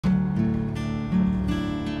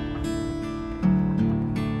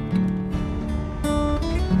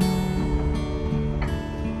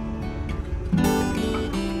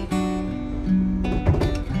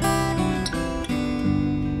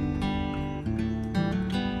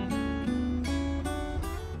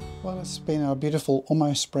It's been a beautiful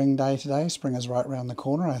almost spring day today. Spring is right around the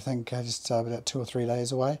corner, I think just about 2 or 3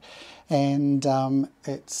 days away. And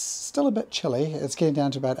it's still a bit chilly. It's getting down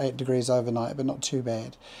to about 8 degrees overnight, but not too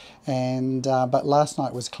bad. And but last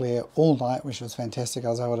night was clear all night, which was fantastic. I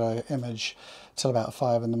was able to image till about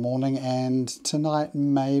 5 in the morning, and tonight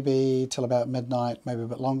maybe till about midnight, maybe a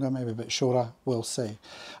bit longer, maybe a bit shorter, we'll see.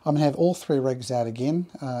 I'm going to have all 3 rigs out again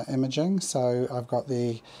imaging. So I've got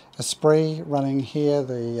the Esprit running here,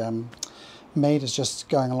 the Mead is just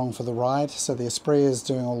going along for the ride, so the Esprit is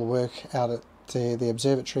doing all the work out at the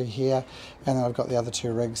observatory here, and then I've got the other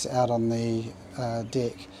 2 rigs out on the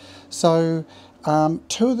deck. So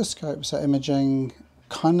 2 of the scopes are imaging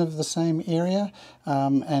kind of the same area,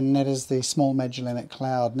 and that is the Small Magellanic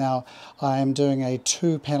Cloud. Now I am doing a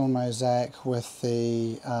 2-panel mosaic with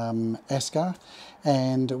the ASCAR,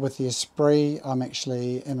 and with the Esprit I'm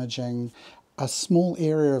actually imaging a small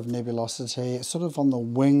area of nebulosity, sort of on the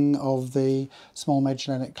wing of the Small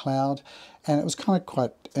Magellanic Cloud, and it was kind of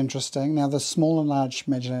quite interesting. Now the Small and Large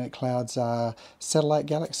Magellanic Clouds are satellite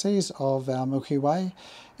galaxies of our Milky Way,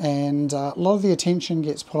 and a lot of the attention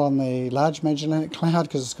gets put on the Large Magellanic Cloud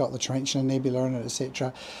because it's got the Tarantula Nebula in it,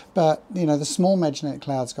 etc. But you know, the Small Magellanic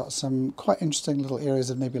Cloud's got some quite interesting little areas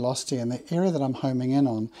of nebulosity, and the area that I'm homing in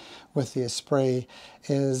on with the Esprit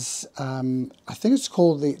is I think it's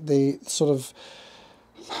called the sort of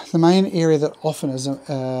the main area that often is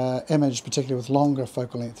imaged, particularly with longer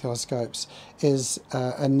focal length telescopes, is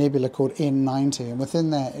a nebula called N90, and within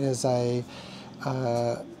that is a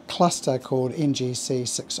cluster called NGC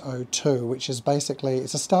 602, which is basically,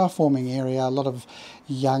 it's a star forming area, a lot of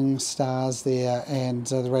young stars there, and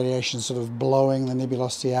the radiation sort of blowing the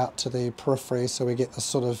nebulosity out to the periphery, so we get this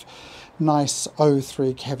sort of nice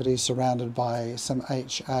O3 cavity surrounded by some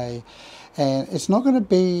HA. And it's not going to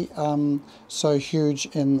be so huge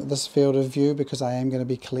in this field of view because I am going to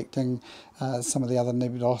be collecting some of the other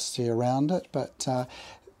nebulosity around it, but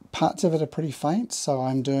parts of it are pretty faint, so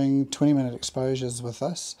I'm doing 20-minute exposures with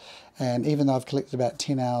this, and even though I've collected about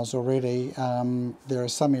 10 hours already, there are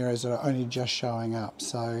some areas that are only just showing up,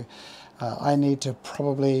 so I need to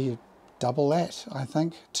probably double that, I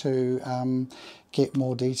think, to get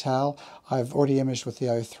more detail. I've already imaged with the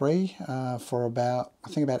O3 for about, I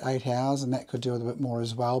think about 8 hours, and that could do with a bit more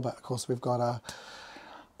as well, but of course we've got a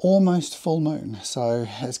almost full moon, so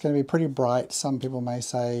it's going to be pretty bright. Some people may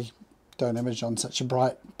say don't image on such a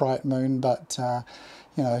bright moon, but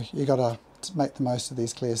you know, you got to make the most of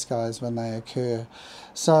these clear skies when they occur.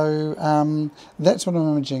 So that's what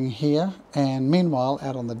I'm imaging here, and meanwhile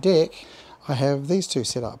out on the deck I have these 2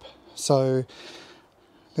 set up. So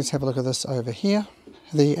let's have a look at this over here.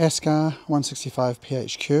 The ASCAR 165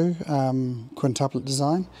 PHQ quintuplet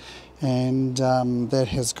design, and that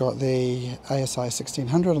has got the ASI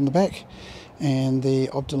 1600 on the back and the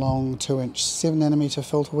Obdulong 2-inch 7nm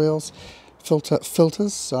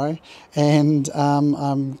filters, sorry, and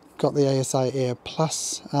got the ASI Air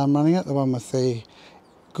Plus running it, the one with the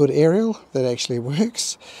good aerial that actually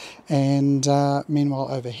works. And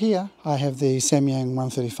meanwhile over here I have the Samyang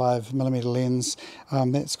 135mm lens,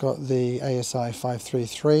 that's got the ASI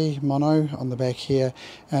 533 mono on the back here,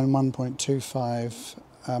 and 1.25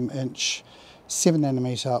 inch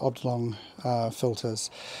 7nm Obdulong filters.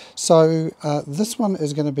 So this one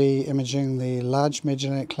is going to be imaging the Large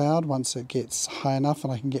Magellanic Cloud once it gets high enough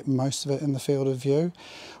and I can get most of it in the field of view,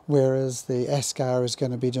 whereas the ASCAR is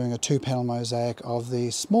going to be doing a 2-panel mosaic of the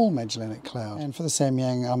Small Magellanic Cloud. And for the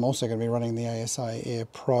Samyang I'm also going to be running the ASI Air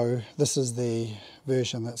Pro. This is the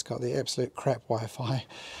version that's got the absolute crap Wi-Fi,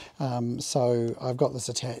 so I've got this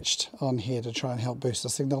attached on here to try and help boost the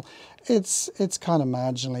signal. It's kind of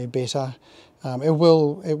marginally better. It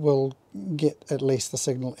will get at least the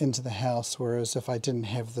signal into the house, whereas if I didn't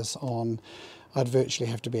have this on, I'd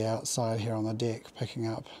virtually have to be outside here on the deck picking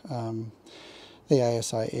up the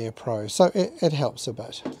ASI Air Pro. So it helps a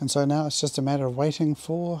bit. And so now it's just a matter of waiting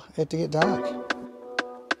for it to get dark.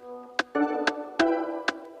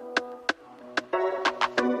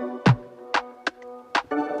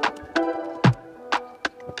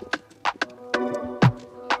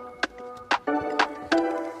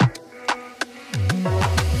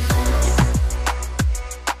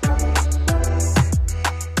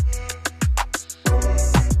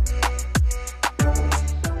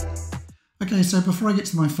 Okay, so before I get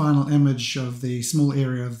to my final image of the small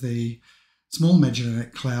area of the Small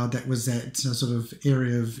Magellanic Cloud, that was that sort of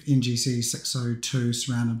area of NGC 602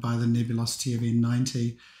 surrounded by the nebulosity of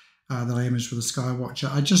N90 that I imaged with a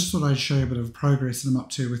Skywatcher, I just thought I'd show you a bit of progress that I'm up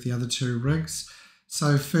to with the other 2 rigs.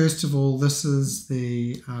 So first of all, this is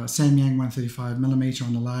the Samyang 135mm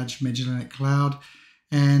on the Large Magellanic Cloud,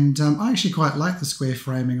 And I actually quite like the square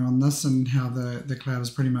framing on this and how the cloud is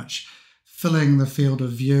pretty much filling the field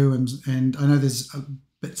of view. And I know there's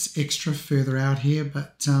bits extra further out here,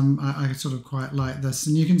 but I sort of quite like this.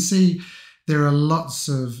 And you can see there are lots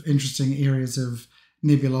of interesting areas of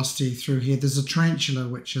nebulosity through here. There's a tarantula,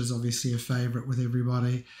 which is obviously a favourite with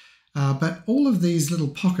everybody. But all of these little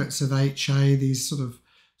pockets of HA, these sort of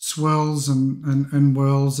swirls and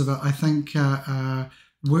whirls of it, I think are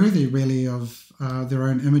worthy really of their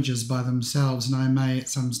own images by themselves. And I may at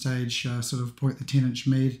some stage sort of point the 10-inch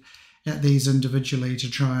mead at these individually to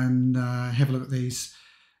try and have a look at these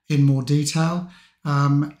in more detail.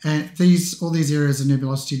 And all these areas of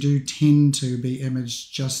nebulosity do tend to be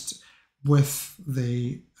imaged just with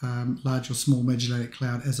the large or small Magellanic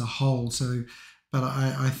Cloud as a whole. So, but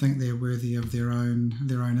I think they're worthy of their own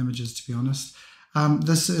images, to be honest.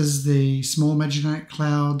 This is the Small Magellanic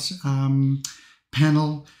Cloud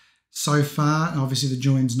panel so far. Obviously the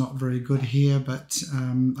join's not very good here, but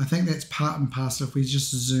I think that's part and parcel. If we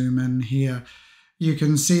just zoom in here, you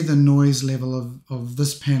can see the noise level of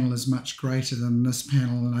this panel is much greater than this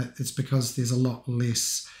panel, and it's because there's a lot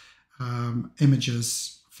less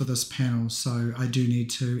images for this panel, so I do need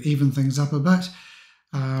to even things up a bit.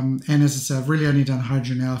 And as I say, I've really only done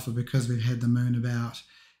hydrogen alpha because we've had the moon about,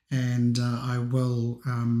 and I will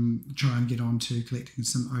try and get on to collecting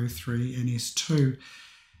some O3 and S2.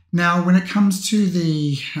 Now, when it comes to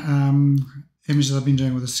the images I've been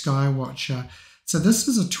doing with the Skywatcher, so this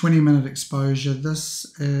is a 20-minute exposure. This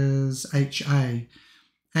is HA.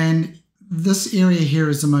 And this area here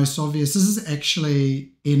is the most obvious. This is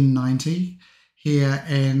actually N90 here,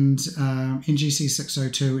 and NGC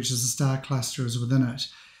 602, which is the star cluster, is within it.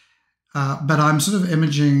 But I'm sort of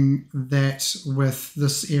imaging that with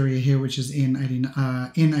this area here, which is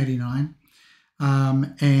N89,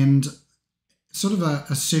 and sort of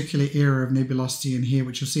a circular area of nebulosity in here,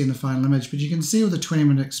 which you'll see in the final image. But you can see with the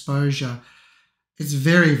 20-minute exposure, it's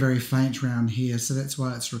very, very faint around here, so that's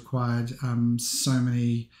why it's required so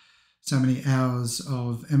many hours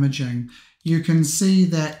of imaging. You can see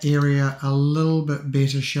that area a little bit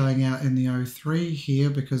better showing out in the O3 here,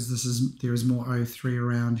 because there is more O3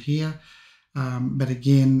 around here. But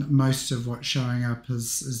again, most of what's showing up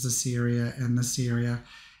is this area and this area.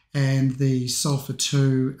 And the sulfur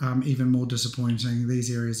 2, even more disappointing.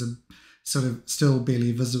 These areas are sort of still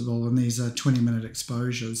barely visible, and these are 20-minute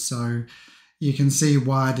exposures. So you can see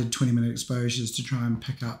why I did 20-minute exposures, to try and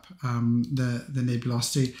pick up the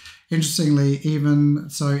nebulosity. Interestingly, even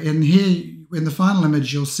so in here, in the final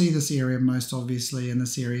image, you'll see this area most obviously in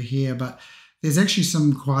this area here, but there's actually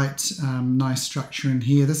some quite nice structure in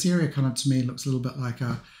here. This area kind of, to me, looks a little bit like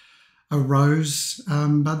a rose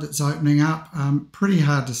bud that's opening up. Pretty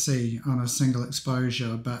hard to see on a single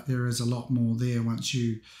exposure, but there is a lot more there once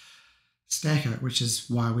you stack it, which is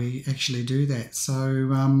why we actually do that.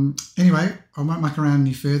 So anyway, I won't muck around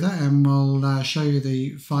any further, and we'll show you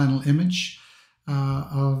the final image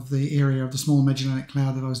of the area of the Small Magellanic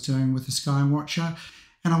Cloud that I was doing with the Skywatcher.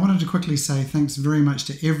 And I wanted to quickly say thanks very much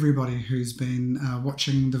to everybody who's been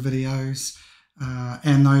watching the videos,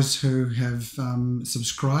 and those who have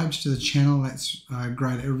subscribed to the channel. That's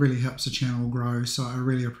great. It really helps the channel grow, so I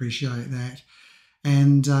really appreciate that.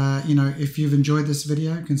 And you know, if you've enjoyed this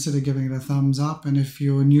video, consider giving it a thumbs up, and if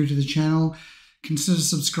you're new to the channel, consider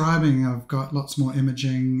subscribing. I've got lots more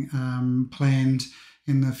imaging planned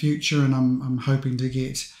in the future, and I'm hoping to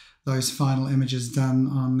get those final images done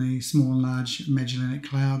on the Small and Large Magellanic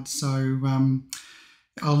Cloud. So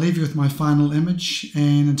I'll leave you with my final image,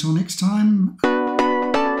 and until next time.